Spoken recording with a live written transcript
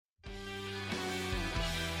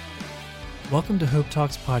Welcome to Hope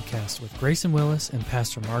Talks Podcast with Grayson Willis and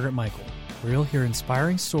Pastor Margaret Michael, where you'll hear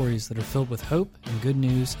inspiring stories that are filled with hope and good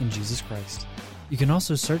news in Jesus Christ. You can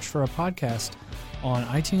also search for our podcast on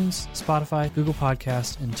iTunes, Spotify, Google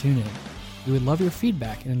Podcasts, and TuneIn. We would love your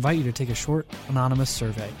feedback and invite you to take a short, anonymous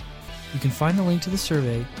survey. You can find the link to the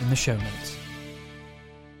survey in the show notes.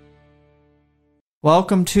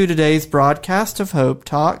 Welcome to today's broadcast of Hope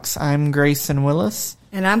Talks. I'm Grayson Willis.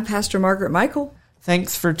 And I'm Pastor Margaret Michael.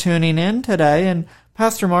 Thanks for tuning in today. And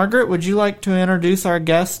Pastor Margaret, would you like to introduce our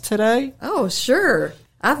guest today? Oh, sure.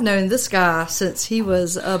 I've known this guy since he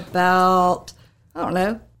was about,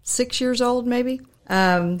 6 years old maybe.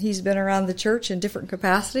 He's been around the church in different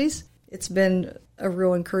capacities. It's been a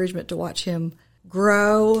real encouragement to watch him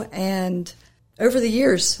grow. And over the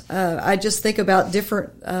years, I just think about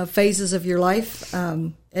different phases of your life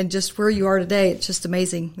and just where you are today. It's just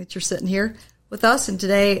amazing that you're sitting here with us. And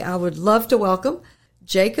today I would love to welcome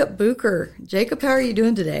Jacob Bucher. Jacob, how are you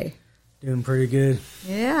doing today? Doing pretty good.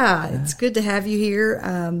 Yeah, it's good to have you here.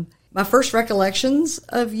 My first recollections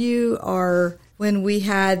of you are when we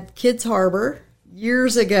had Kids Harbor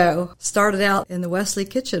years ago. Started out in the Wesley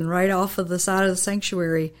kitchen right off of the side of the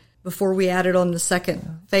sanctuary before we added on the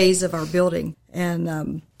second phase of our building.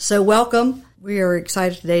 And so welcome. We are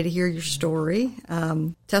excited today to hear your story,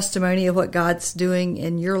 testimony of what God's doing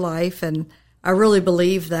in your life. And I really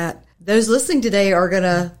believe that those listening today are going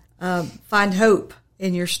to find hope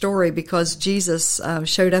in your story because Jesus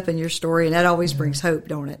showed up in your story, and that always brings hope,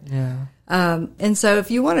 don't it? Yeah. And so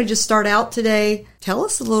if you want to just start out today, tell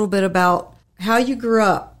us a little bit about how you grew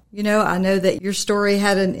up. You know, I know that your story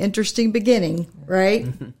had an interesting beginning, right?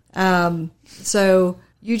 So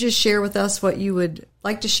you just share with us what you would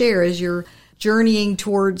like to share as you're journeying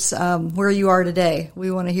towards where you are today.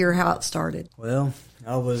 We want to hear how it started. Well,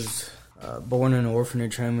 I was born in an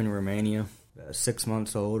orphanage home in Romania, 6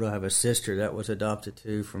 months old. I have a sister that was adopted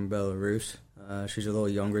too from Belarus. She's a little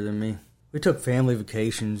younger than me. We took family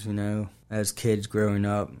vacations, as kids growing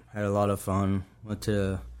up. Had a lot of fun. Went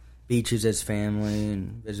to beaches as family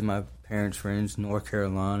and visited my parents' friends in North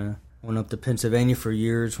Carolina. Went up to Pennsylvania for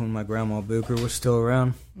years when my grandma Bucher was still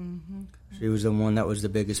around. Mm-hmm. She was the one that was the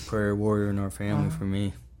biggest prayer warrior in our family for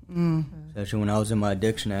me. Mm-hmm. Especially when I was in my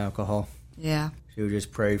addiction to alcohol. Yeah. She would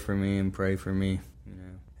just pray for me,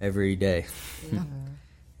 every day. Yeah.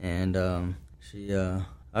 And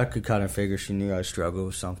I could kind of figure she knew I struggled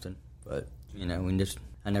with something, but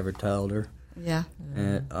I never told her. Yeah.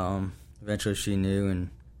 And eventually she knew, and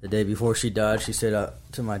the day before she died, she said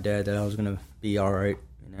to my dad that I was gonna be all right.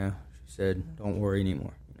 She said, "Don't worry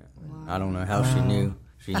anymore." Wow. I don't know how she knew.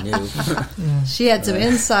 She knew. She had some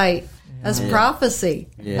insight as prophecy.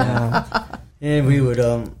 Yeah. And we would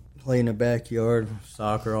play in the backyard,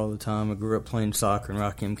 soccer all the time. I grew up playing soccer in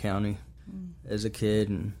Rockingham County as a kid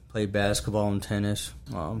and played basketball and tennis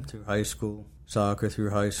through high school, soccer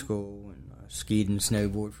through high school, and skied and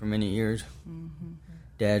snowboarded for many years. Mm-hmm.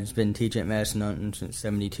 Dad's been teaching at Massanutten since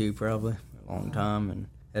 72 probably, a long time. And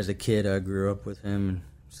as a kid, I grew up with him and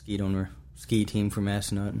skied on our ski team for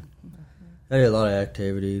Massanutten. I did a lot of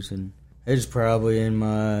activities, and it was probably in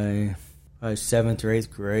my 7th or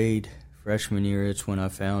 8th grade, freshman year, it's when I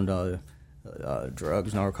found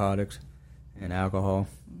drugs, narcotics, and alcohol.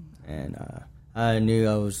 And I knew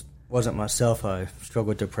I wasn't myself. I struggled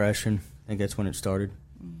with depression. I think that's when it started.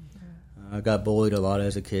 I got bullied a lot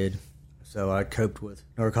as a kid, so I coped with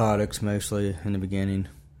narcotics mostly in the beginning,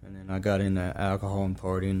 and then I got into alcohol and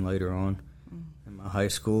partying later on in my high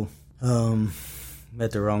school.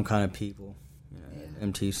 Met the wrong kind of people,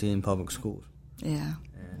 MTC and public schools. Yeah.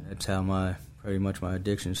 And that's how pretty much my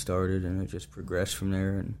addiction started, and it just progressed from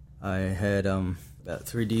there. And I had about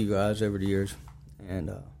 3 DUIs over the years,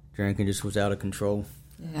 and drinking just was out of control.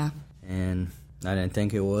 Yeah. And I didn't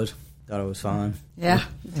think it was. Thought it was fine. Yeah.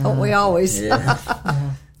 Don't we always?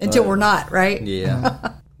 Yeah. Until we're not, right?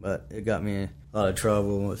 Yeah. But it got me in a lot of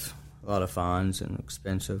trouble with a lot of fines and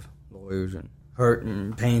expensive lawyers and hurt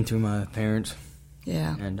and pain through my parents.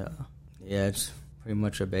 Yeah. And, it's pretty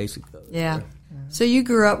much a basic of it. Yeah. So you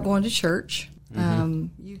grew up going to church.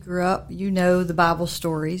 You grew up, the Bible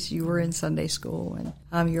stories. You were in Sunday school,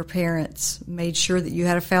 and your parents made sure that you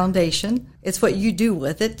had a foundation. It's what you do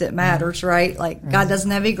with it that matters, right? Like, God doesn't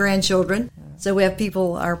have any grandchildren. So we have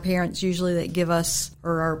people, our parents usually, that give us,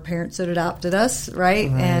 or our parents that adopted us, right?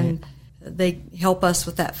 And they help us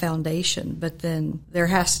with that foundation. But then there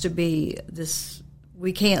has to be this,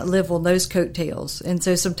 we can't live on those coattails. And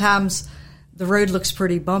so sometimes the road looks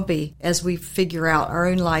pretty bumpy as we figure out our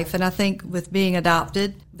own life. And I think with being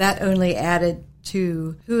adopted, that only added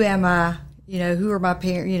to who am I, who are my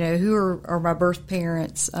parents, who are my birth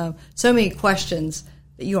parents, so many questions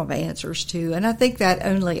that you don't have answers to. And I think that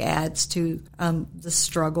only adds to the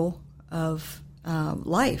struggle of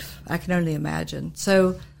life. I can only imagine.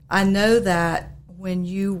 So I know that when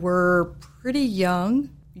you were pretty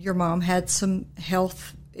young, your mom had some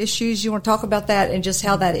health issues. You want to talk about that and just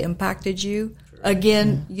how that impacted you? Sure.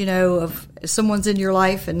 Again, if someone's in your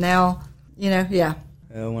life and now, yeah.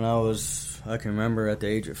 When I can remember at the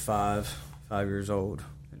age of 5 years old,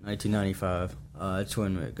 in 1995, that's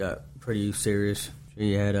when it got pretty serious.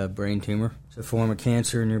 She had a brain tumor. It's a form of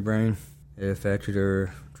cancer in your brain. It affected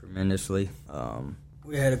her tremendously.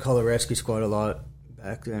 We had to call the rescue squad a lot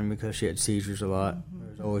back then because she had seizures a lot. There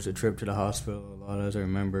was always a trip to the hospital a lot, as I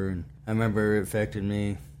remember. And I remember it affected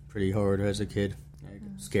me pretty hard as a kid. It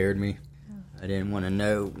scared me. I didn't want to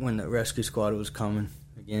know when the rescue squad was coming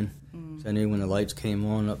again. So I knew when the lights came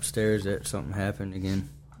on upstairs that something happened again.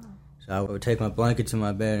 So I would take my blanket to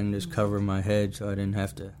my bed and just cover my head so I didn't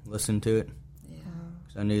have to listen to it.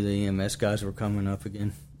 So I knew the EMS guys were coming up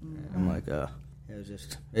again. And I'm like,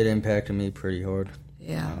 it impacted me pretty hard.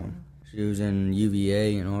 Yeah. She was in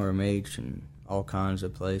UVA and RMH and all kinds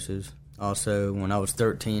of places. Also, when I was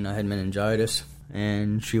 13, I had meningitis,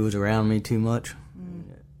 and she was around me too much.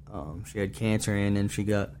 She had cancer, and then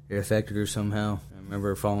it affected her somehow. I remember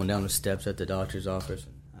her falling down the steps at the doctor's office.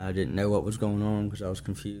 I didn't know what was going on because I was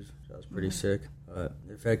confused. So I was pretty sick. But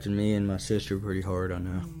it affected me and my sister pretty hard, I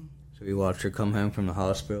know. So we watched her come home from the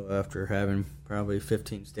hospital after having probably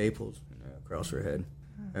 15 staples across her head,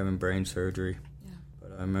 having brain surgery. Yeah.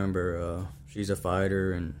 But I remember she's a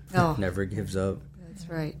fighter and never gives up. That's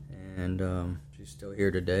right. And she's still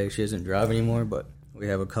here today. She doesn't drive anymore, but we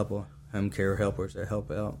have a couple home care helpers that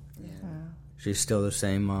help out. Yeah. She's still the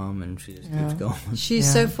same mom, and she just keeps going.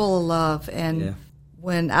 She's so full of love. And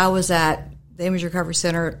when I was at the Image Recovery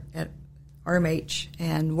Center at RMH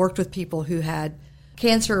and worked with people who had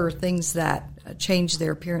cancer or things that changed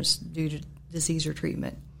their appearance due to disease or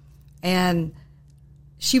treatment. And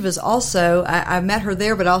she was also, I met her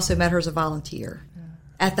there, but I also met her as a volunteer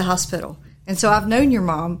at the hospital. And so I've known your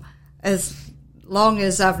mom as long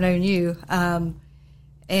as I've known you.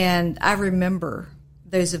 And I remember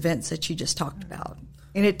those events that you just talked about.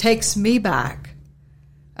 And it takes me back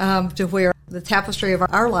to where the tapestry of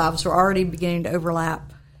our lives were already beginning to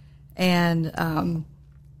overlap. And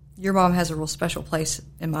your mom has a real special place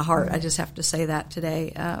in my heart. I just have to say that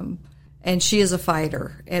today. And she is a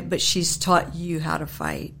fighter, but she's taught you how to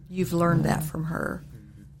fight. You've learned that from her.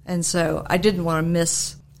 And so I didn't want to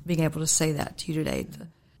miss being able to say that to you today. The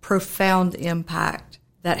profound impact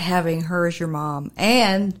that having her as your mom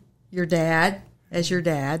and your dad as your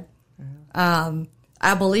dad,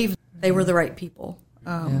 I believe they were the right people.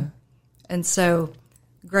 And so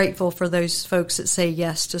grateful for those folks that say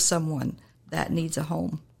yes to someone that needs a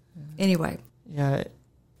home. Anyway. Yeah,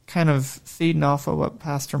 kind of feeding off of what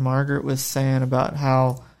Pastor Margaret was saying about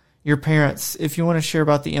how your parents, if you want to share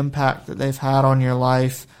about the impact that they've had on your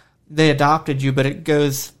life, they adopted you, but it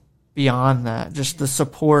goes beyond that, just the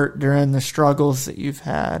support during the struggles that you've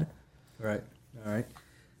had. Right, all right.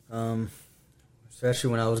 Especially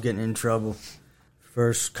when I was getting in trouble.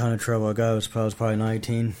 First kind of trouble I got was probably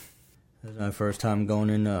 19. It was my first time going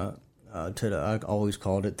in to I always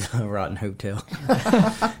called it the Rotten Hotel,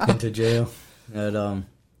 into jail. And,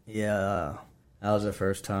 that was the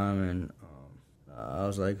first time, and I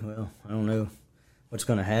was like, well, I don't know what's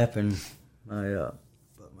going to happen. But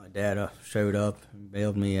my dad showed up and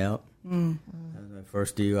bailed me out. That was my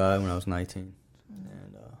first DUI when I was 19.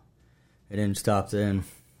 And it didn't stop then.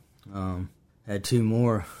 Had 2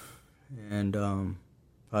 more, and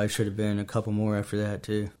probably should have been a couple more after that,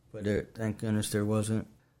 too. But thank goodness there wasn't.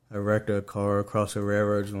 I wrecked a car across the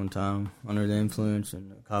railroads one time under the influence,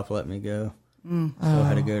 and the cop let me go. So I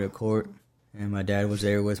had to go to court, and my dad was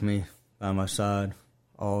there with me by my side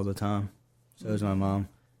all the time. So was my mom.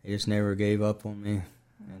 They just never gave up on me,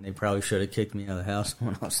 and they probably should have kicked me out of the house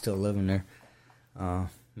when I was still living there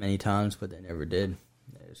many times, but they never did.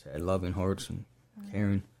 They just had loving hearts and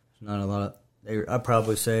caring. There's not a lot. I'd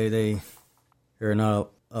probably say they're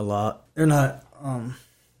not a lot. They're not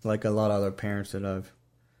like a lot of other parents that I've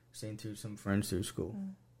seen through some friends through school.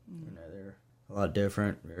 They're a lot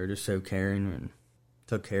different. They're just so caring and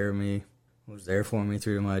took care of me, was there for me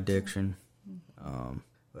through my addiction.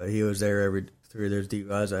 But he was there through those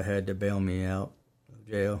DUIs I had to bail me out of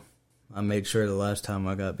jail. I made sure the last time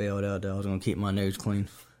I got bailed out that I was going to keep my nose clean.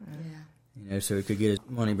 So he could get his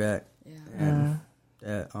money back. And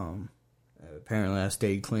that apparently I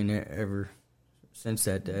stayed clean ever since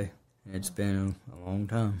that day. And it's been a long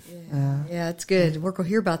time. Yeah, it's good. We'll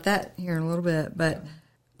hear about that here in a little bit. But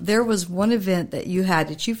there was one event that you had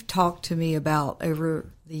that you've talked to me about over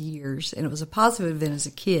the years, and it was a positive event as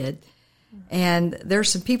a kid. And there's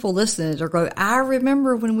some people listening that are going, I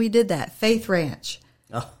remember when we did that, Faith Ranch.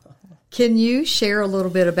 Oh. Can you share a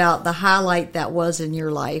little bit about the highlight that was in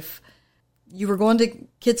your life? You were going to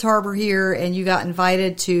Kids Harbor here, and you got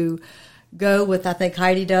invited to go with, I think,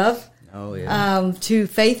 Heidi Dove. Oh, yeah. To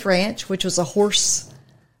Faith Ranch, which was a horse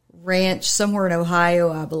ranch somewhere in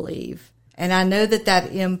Ohio, I believe. And I know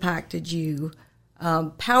that impacted you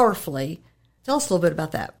powerfully. Tell us a little bit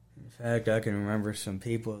about that. In fact, I can remember some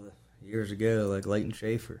people years ago, like Leighton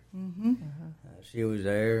Schaefer. Mm-hmm. She was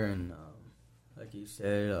there, and like you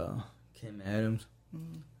said, Kim Adams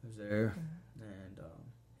was there.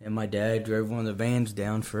 And my dad drove one of the vans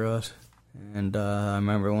down for us. And I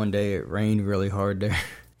remember one day it rained really hard there.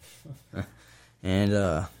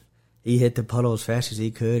 And he hit the puddle as fast as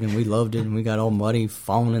he could, and we loved it, and we got all muddy,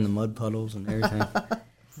 falling in the mud puddles and everything.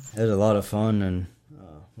 It was a lot of fun, and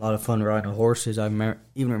a lot of fun riding the horses. I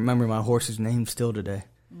even remember my horse's name still today.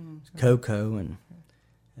 It's Coco, and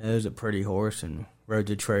it was a pretty horse, and rode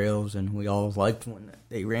the trails, and we all liked when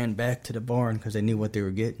they ran back to the barn because they knew what they were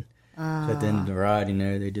getting. So at the end of the ride,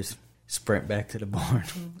 they just sprint back to the barn.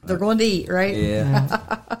 They're going to eat, right?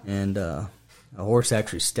 Yeah. And a horse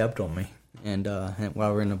actually stepped on me, and while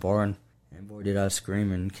we were in the barn, and boy, did I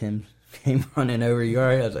scream, and Kim came running over. You all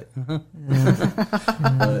right? I was like,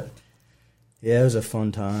 But, yeah, it was a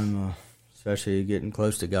fun time, especially getting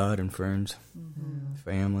close to God and friends,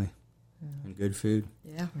 family, and good food.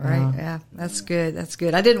 Yeah, right. Yeah, that's good. That's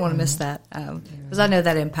good. I didn't want to miss that because I know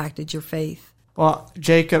that impacted your faith. Well,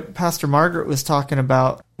 Jacob, Pastor Margaret was talking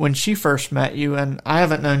about when she first met you, and I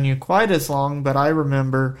haven't known you quite as long, but I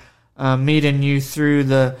remember meeting you through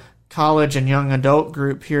the college and young adult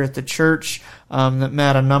group here at the church that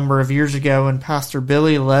met a number of years ago, and Pastor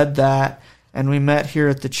Billy led that, and we met here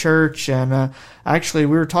at the church, and actually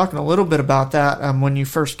we were talking a little bit about that when you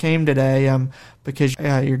first came today, because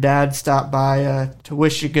your dad stopped by to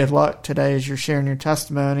wish you good luck today as you're sharing your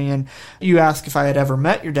testimony, and you asked if I had ever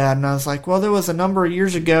met your dad, and I was like, well, there was a number of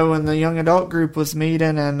years ago when the young adult group was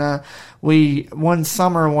meeting, and one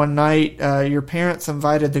summer, one night, your parents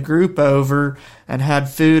invited the group over and had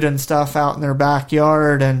food and stuff out in their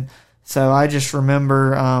backyard, and so I just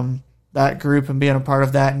remember that group and being a part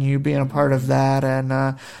of that, and you being a part of that,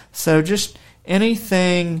 and so just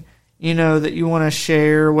anything that you want to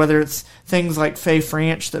share, whether it's things like Faith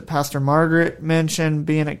Ranch that Pastor Margaret mentioned,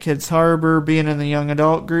 being at Kids Harbor, being in the young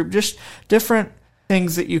adult group, just different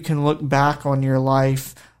things that you can look back on your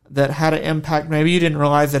life that had an impact. Maybe you didn't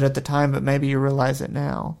realize it at the time, but maybe you realize it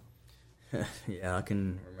now. Yeah, I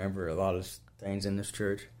can remember a lot of things in this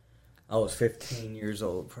church. I was 15 years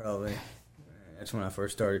old, probably. That's when I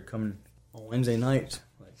first started coming on Wednesday nights.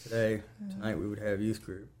 Like tonight we would have youth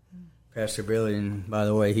group. Pastor Billy, and by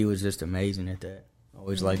the way, he was just amazing at that.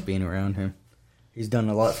 Always liked being around him. He's done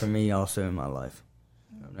a lot for me also in my life.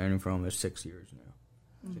 I've known him for almost 6 years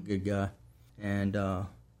now. He's a good guy. And I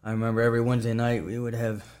remember every Wednesday night we would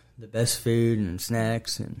have the best food and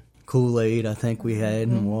snacks and Kool-Aid, I think we had,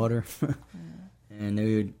 and water. And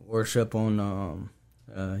we would worship on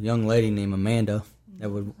a young lady named Amanda that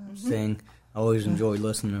would sing. I always enjoyed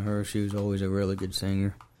listening to her. She was always a really good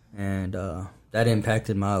singer. And that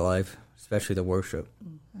impacted my life, especially the worship.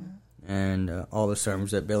 And all the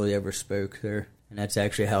sermons that Billy ever spoke there. And that's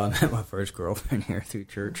actually how I met my first girlfriend here through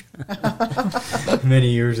church many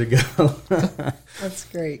years ago. That's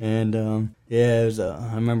great. And, it was,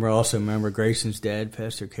 I remember Grayson's dad,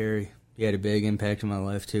 Pastor Carey. He had a big impact in my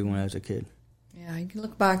life, too, when I was a kid. Yeah, you can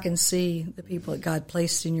look back and see the people that God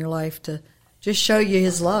placed in your life to just show you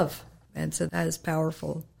his love. And so that is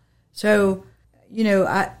powerful. So,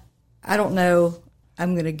 I don't know,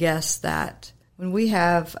 I'm going to guess that when we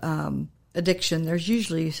have addiction, there's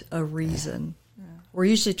usually a reason. Yeah. We're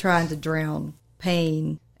usually trying to drown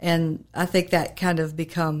pain, and I think that kind of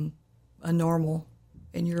become a normal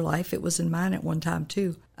in your life. It was in mine at one time,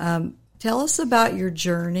 too. Tell us about your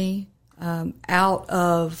journey out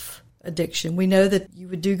of addiction. We know that you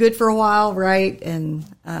would do good for a while, right? And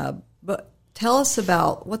but tell us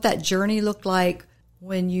about what that journey looked like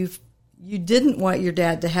when you didn't want your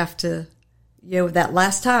dad to have to, that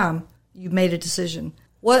last time you made a decision.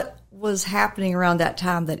 What was happening around that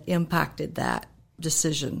time that impacted that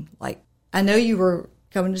decision? Like, I know you were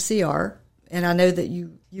coming to CR, and I know that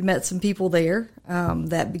you met some people there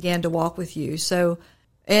that began to walk with you. So,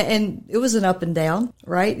 and it was an up and down,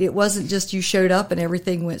 right? It wasn't just you showed up and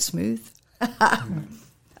everything went smooth.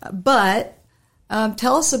 But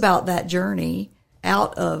tell us about that journey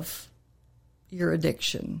out of your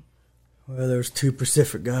addiction. Well, there was two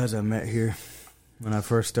Pacific guys I met here when I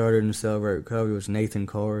first started in Celebrate Recovery. It was Nathan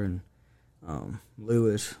Carr and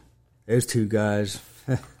Lewis. Those two guys,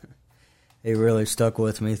 they really stuck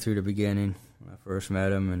with me through the beginning when I first met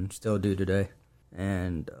them and still do today.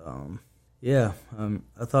 And,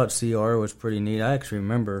 I thought CR was pretty neat. I actually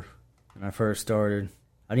remember when I first started,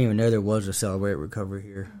 I didn't even know there was a Celebrate Recovery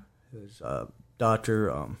here. It was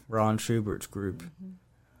Dr. Ron Schubert's group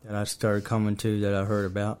that I started coming to that I heard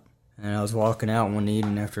about. And I was walking out one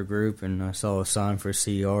evening after group, and I saw a sign for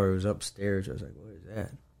CR. It was upstairs. I was like, what is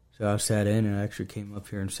that? So I sat in, and I actually came up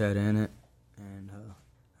here and sat in it, and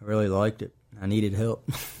I really liked it. I needed help.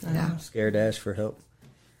 Yeah. Scared to ask for help.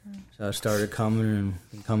 So I started coming, and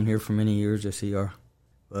been coming here for many years to CR.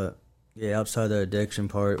 But, yeah, outside the addiction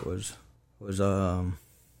part was I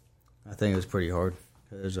think it was pretty hard,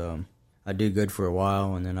 because I do good for a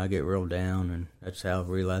while, and then I get real down, and that's how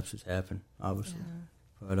relapses happen, obviously. Yeah.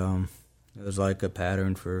 But it was like a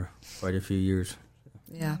pattern for quite a few years.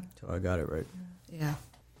 Yeah. Until I got it right. Yeah.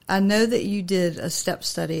 I know that you did a step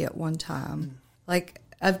study at one time. Like,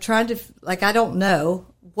 I've tried to, I don't know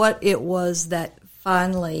what it was that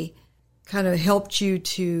finally kind of helped you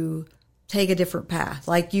to take a different path.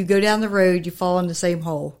 Like, you go down the road, you fall in the same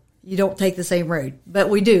hole. You don't take the same road, but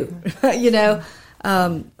we do,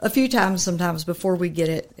 a few times sometimes before we get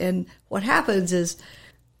it. And what happens is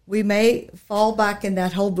we may fall back in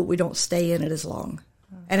that hole, but we don't stay in it as long.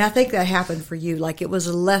 And I think that happened for you. Like, it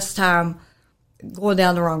was less time going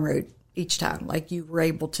down the wrong road each time. Like, you were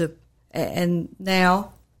able to, and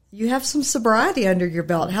now you have some sobriety under your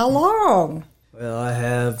belt. How long? Well, I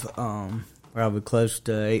have probably close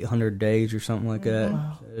to 800 days or something like that.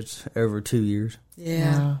 Wow. So it's over 2 years.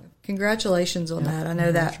 Yeah. Congratulations on that. I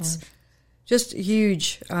know that's just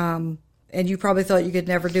huge. And you probably thought you could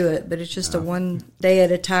never do it, but it's just a one day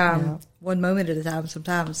at a time, one moment at a time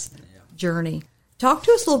sometimes journey. Talk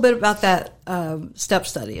to us a little bit about that step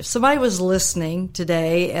study. If somebody was listening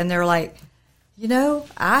today and they're like,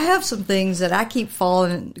 I have some things that I keep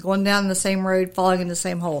going down the same road, falling in the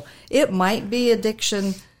same hole. It might be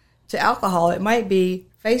addiction to alcohol. It might be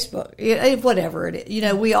Facebook, whatever it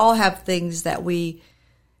is. We all have things that we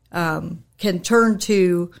can turn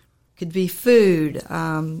to. Could be food.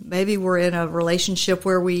 Maybe we're in a relationship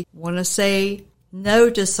where we want to say no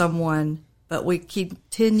to someone, but we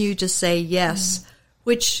continue to say yes,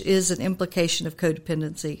 which is an implication of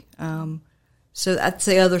codependency. So that's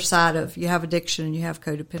the other side of you have addiction and you have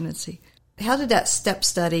codependency. How did that step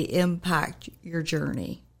study impact your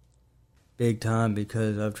journey? Big time,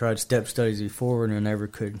 because I've tried step studies before and I never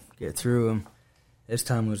could get through them. This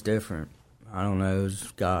time was different. I don't know, it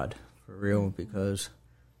was God, for real, because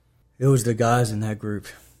it was the guys in that group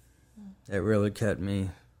that really kept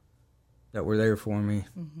me, that were there for me,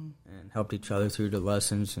 and helped each other through the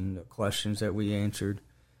lessons and the questions that we answered.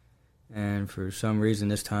 And for some reason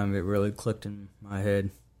this time it really clicked in my head,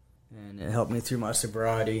 and it helped me through my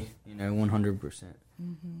sobriety, 100%.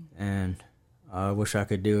 And I wish I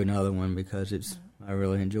could do another one because I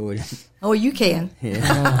really enjoyed it. Oh, you can. Yeah,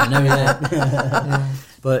 I know that.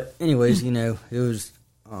 But anyways, it was...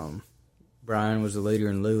 Brian was the leader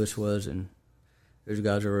and Lewis was, and those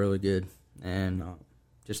guys were really good. And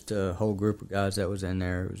just a whole group of guys that was in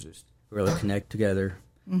there, it was just really connect together,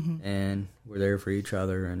 and we're there for each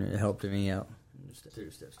other, and it helped me out through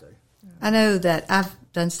the step study. I know that I've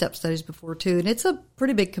done step studies before too, and it's a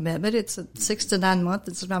pretty big commitment. It's a 6 to 9 months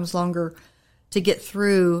and sometimes longer to get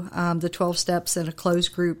through the 12 steps in a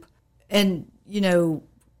closed group. And,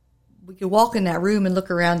 we could walk in that room and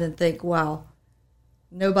look around and think, wow,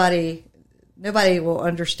 nobody will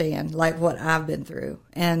understand like what I've been through.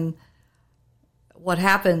 And what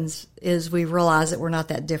happens is we realize that we're not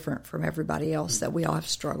that different from everybody else, that we all have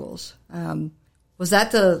struggles.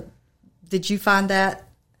 Did you find that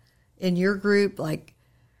in your group? Like,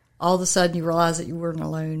 all of a sudden you realize that you weren't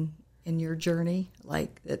alone in your journey?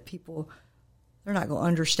 Like, that people, they're not going to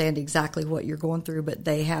understand exactly what you're going through, but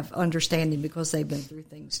they have understanding because they've been through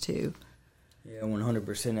things too. Yeah,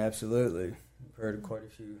 100%, absolutely. I've heard quite a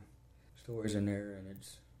few stories in there, and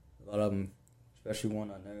it's a lot of them, especially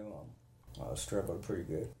one I know, struggled pretty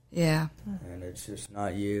good. Yeah. And it's just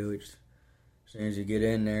not you. It's as soon as you get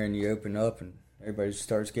in there and you open up and everybody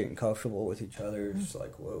starts getting comfortable with each other, it's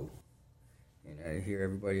like, whoa. You hear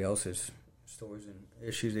everybody else's stories and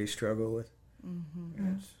issues they struggle with.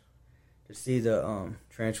 To see the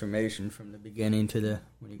transformation from the beginning to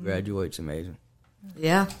when you graduate, it's amazing.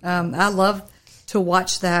 Yeah. I love to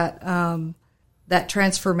watch that that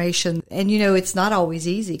transformation. And, it's not always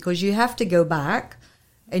easy because you have to go back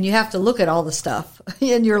and you have to look at all the stuff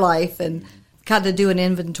in your life and kind of do an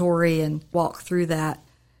inventory and walk through that.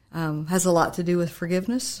 Has a lot to do with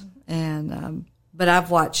forgiveness. And but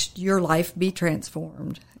I've watched your life be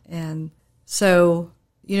transformed. And So,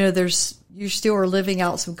 you still are living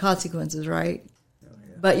out some consequences, right? Oh,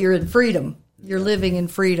 yeah. But you're in freedom. You're living in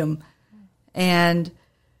freedom. And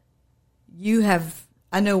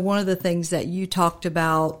I know one of the things that you talked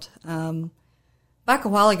about back a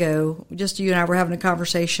while ago, just you and I were having a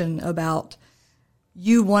conversation about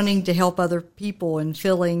you wanting to help other people and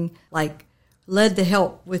feeling like led to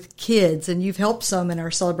help with kids. And you've helped some in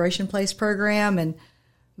our Celebration Place program. And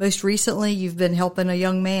most recently, you've been helping a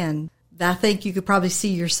young man that I think you could probably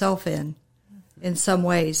see yourself in some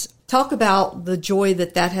ways. Talk about the joy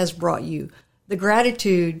that has brought you, the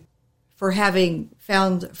gratitude for having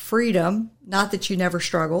found freedom, not that you never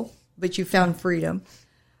struggle, but you found freedom,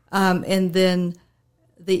 and then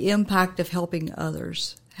the impact of helping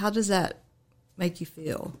others. How does that make you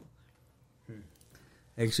feel?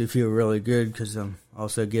 Actually feel really good because I'm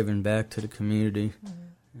also giving back to the community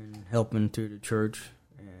and helping through the church.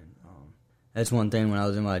 And that's one thing when I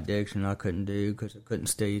was in my addiction I couldn't do because I couldn't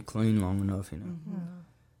stay clean long enough,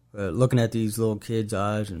 But looking at these little kids'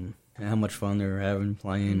 eyes and how much fun they were having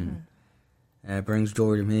playing, and it brings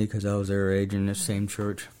joy to me because I was their age in this same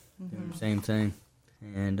church doing the same thing.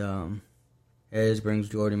 And it just brings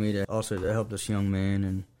joy to me to help this young man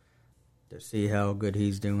and to see how good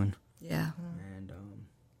he's doing. Yeah. And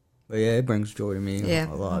but yeah, it brings joy to me a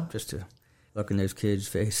lot just to look in those kids'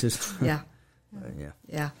 faces. Yeah.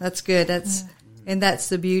 Yeah, that's good. And that's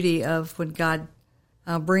the beauty of when God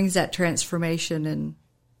brings that transformation. And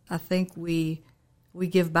I think we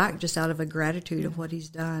give back just out of a gratitude of what He's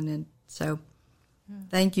done. And so,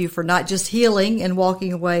 thank you for not just healing and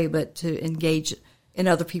walking away, but to engage in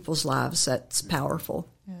other people's lives. That's powerful.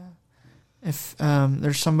 Yeah. If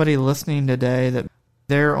there's somebody listening today that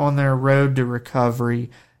they're on their road to recovery,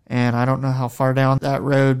 and I don't know how far down that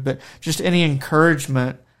road, but just any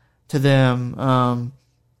encouragement to them,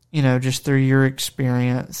 just through your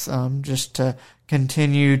experience, just to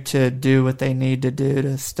continue to do what they need to do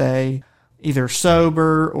to stay either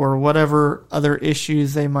sober or whatever other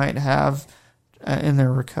issues they might have in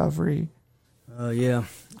their recovery.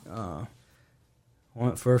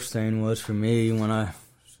 One first thing was for me when I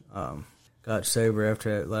got sober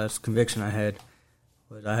after that last conviction I had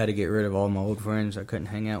was I had to get rid of all my old friends. I couldn't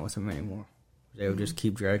hang out with them anymore. They would just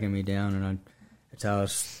keep dragging me down, and that's how I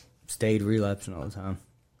stayed relapsing all the time.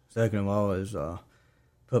 Second of all is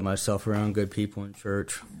put myself around good people in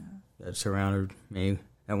church that surrounded me,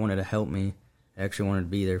 that wanted to help me, actually wanted to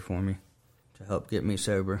be there for me to help get me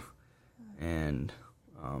sober. And,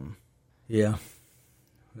 it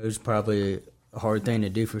was probably a hard thing to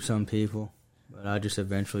do for some people, but I just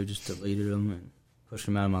eventually just deleted them and pushed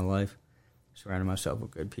them out of my life, surrounded myself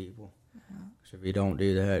with good people. Because if you don't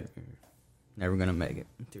do that, you're never going to make it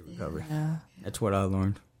through recovery. Yeah. That's what I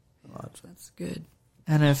learned a lot. So. That's good.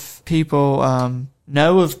 And if people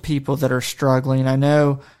know of people that are struggling, I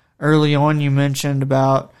know early on you mentioned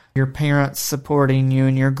about your parents supporting you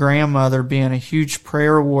and your grandmother being a huge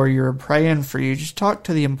prayer warrior, praying for you. Just talk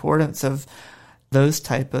to the importance of those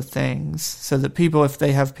type of things so that people, if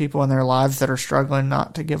they have people in their lives that are struggling,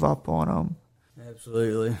 not to give up on them.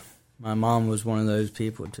 Absolutely. My mom was one of those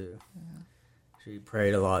people, too. She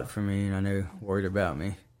prayed a lot for me, and I know worried about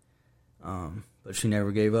me. But she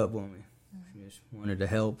never gave up on me. She just wanted to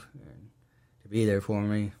help and to be there for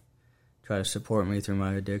me, try to support me through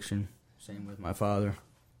my addiction. Same with my father.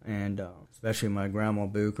 And especially my grandma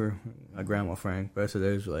Bucher, my grandma Frank. Both of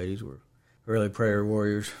those ladies were really prayer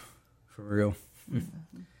warriors, for real.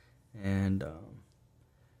 And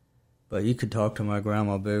but you could talk to my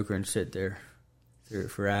grandma Bucher and sit there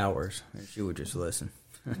for hours, and she would just listen.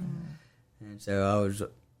 And so I was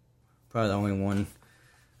probably the only one.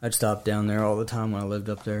 I'd stop down there all the time when I lived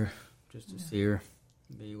up there just to see her,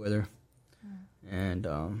 be with her. And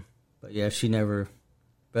but yeah, she never.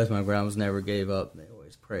 Both my grandmas never gave up. They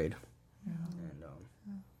always prayed, and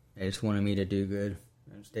they just wanted me to do good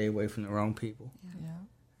and stay away from the wrong people.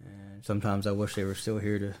 And sometimes I wish they were still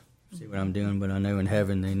here to see what I'm doing, but I know in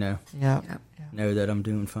heaven they know. Know that I'm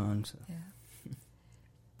doing fine.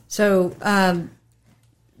 So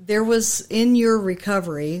there was, in your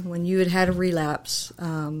recovery, when you had a relapse,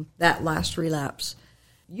 that last relapse,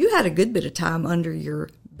 you had a good bit of time under your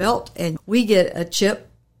belt, and we get a chip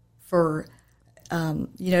for,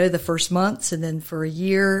 the first months and then for a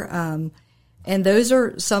year. And those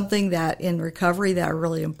are something that in recovery that are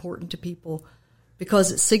really important to people,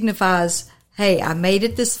 because it signifies, hey, I made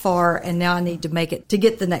it this far, and now I need to make it to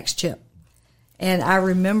get the next chip. And I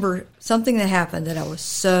remember something that happened that I was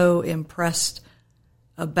so impressed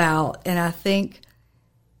about, and I think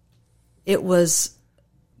it was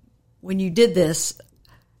when you did this,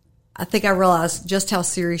 I think I realized just how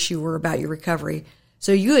serious you were about your recovery,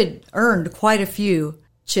 So you had earned quite a few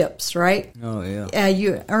chips, right? Oh, yeah.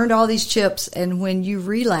 You earned all these chips, and when you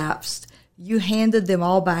relapsed, you handed them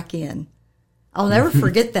all back in. I'll never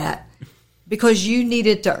forget that, because you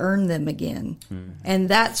needed to earn them again. Mm-hmm. And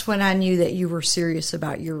that's when I knew that you were serious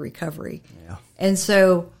about your recovery. Yeah. And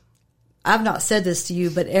so I've not said this to you,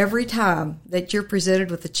 but every time that you're presented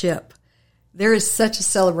with a chip, there is such a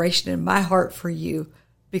celebration in my heart for you,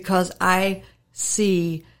 because I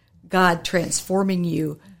see God transforming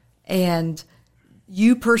you and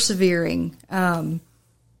you persevering. And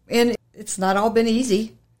it's not all been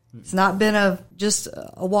easy. It's not been just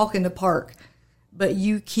a walk in the park, but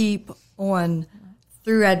you keep on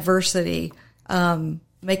through adversity,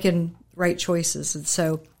 making right choices. And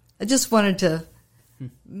so I just wanted to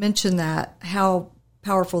mention that, how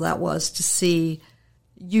powerful that was to see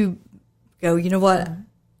you go, you know what?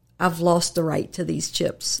 I've lost the right to these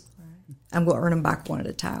chips. I'm going to earn them back one at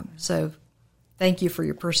a time. So thank you for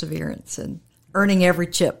your perseverance and earning every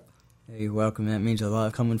chip. Hey, you're welcome. That means a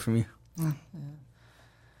lot coming from you. Yeah.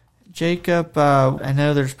 Jacob, I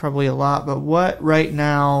know there's probably a lot, but what right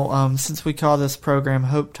now, since we call this program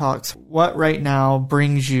Hope Talks, what right now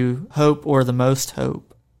brings you hope or the most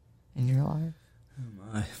hope in your life?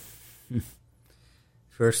 Oh, my.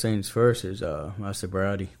 First things first is my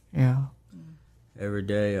sobriety. Yeah. Every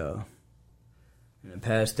day, in the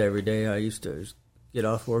past, every day I used to get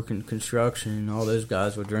off work in construction, and all those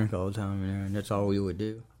guys would drink all the time in there, and that's all we would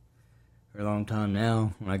do. For a long time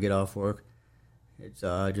now, when I get off work, it's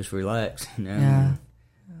just relax, you know, yeah.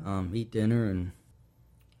 And, eat dinner, and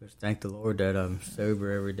just thank the Lord that I'm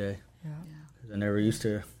sober every day. Yeah. Because I never used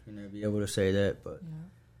to, be able to say that. But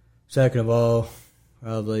second of all,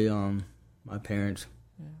 probably my parents,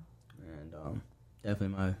 and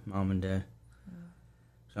definitely my mom and dad.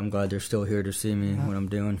 So I'm glad they're still here to see me what I'm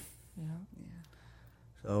doing. Yeah.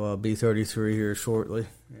 So I'll be 33 here shortly,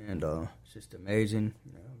 and it's just amazing.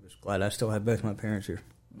 I'm just glad I still have both my parents here.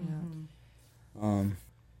 Yeah.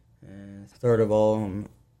 And third of all,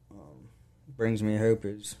 brings me hope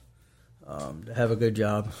is to have a good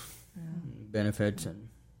job, benefits, and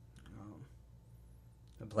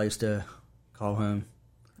a place to call home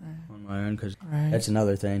on my own. Because that's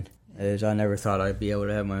another thing is I never thought I'd be able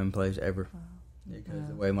to have my own place ever. Because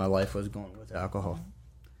the way my life was going with alcohol.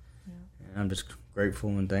 And I'm just grateful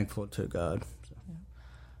and thankful to God. So.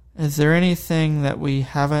 Is there anything that we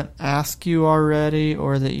haven't asked you already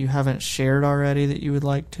or that you haven't shared already that you would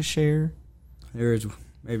like to share? There is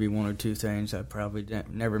maybe one or two things I probably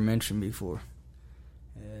never mentioned before.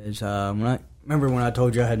 Is when I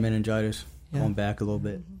told you I had meningitis, going back a little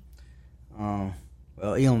bit. Well,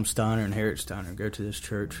 Elam Steiner and Harriet Steiner go to this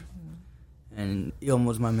church. And Elam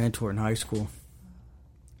was my mentor in high school.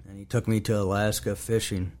 And he took me to Alaska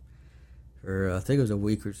fishing for, I think it was a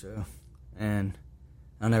week or so. And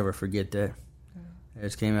I'll never forget that. I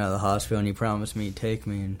just came out of the hospital, and he promised me he'd take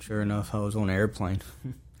me, and sure enough, I was on an airplane.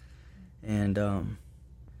 And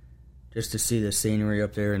just to see the scenery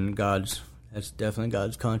up there, and that's definitely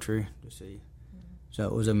God's country to see. So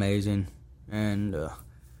it was amazing. And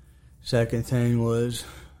second thing was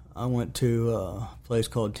I went to a place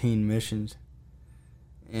called Teen Missions.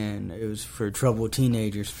 And it was for troubled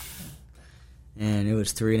teenagers. And it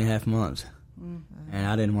was 3.5 months. Mm-hmm. And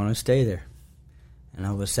I didn't want to stay there. And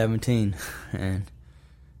I was 17. And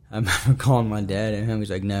I remember calling my dad, and he was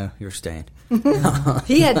like, "No, you're staying."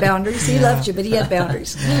 He had boundaries. He loved you, but he had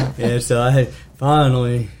boundaries. Yeah, so I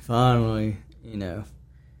finally,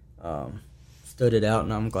 stood it out,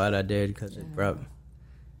 and I'm glad I did, because it brought...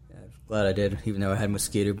 I'm glad I did, even though I had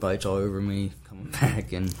mosquito bites all over me coming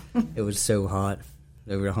back, and it was so hot.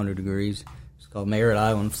 Over 100 degrees. It's called Merritt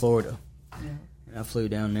Island, Florida. Yeah. And I flew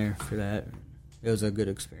down there for that. It was a good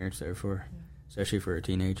experience there especially for a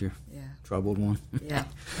teenager. Yeah. Troubled one. Yeah.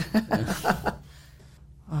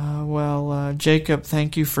 Jacob,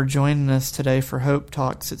 thank you for joining us today for Hope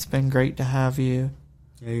Talks. It's been great to have you.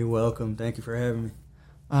 Yeah, you're welcome. Thank you for having me.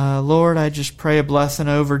 Lord, I just pray a blessing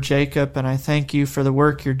over Jacob, and I thank you for the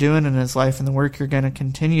work you're doing in his life and the work you're going to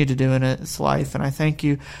continue to do in his life. And I thank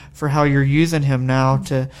you for how you're using him now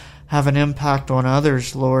to have an impact on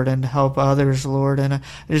others, Lord, and to help others, Lord. And I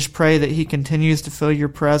just pray that he continues to feel your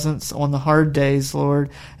presence on the hard days, Lord,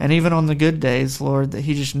 and even on the good days, Lord, that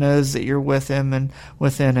he just knows that you're with him and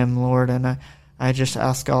within him, Lord. And I just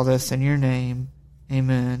ask all this in your name.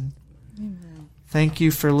 Amen. Thank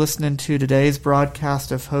you for listening to today's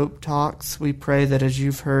broadcast of Hope Talks. We pray that as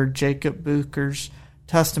you've heard Jacob Bucher's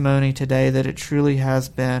testimony today, that it truly has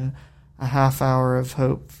been a half hour of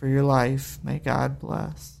hope for your life. May God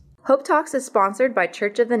bless. Hope Talks is sponsored by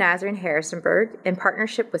Church of the Nazarene Harrisonburg in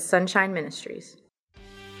partnership with Sunshine Ministries.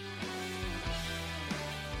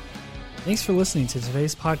 Thanks for listening to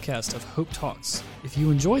today's podcast of Hope Talks. If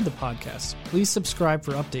you enjoyed the podcast, please subscribe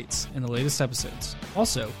for updates and the latest episodes.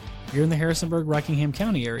 Also, if you're in the Harrisonburg-Rockingham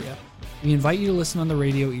County area, we invite you to listen on the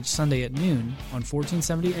radio each Sunday at noon on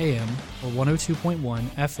 1470 AM or 102.1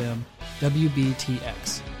 FM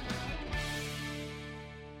WBTX.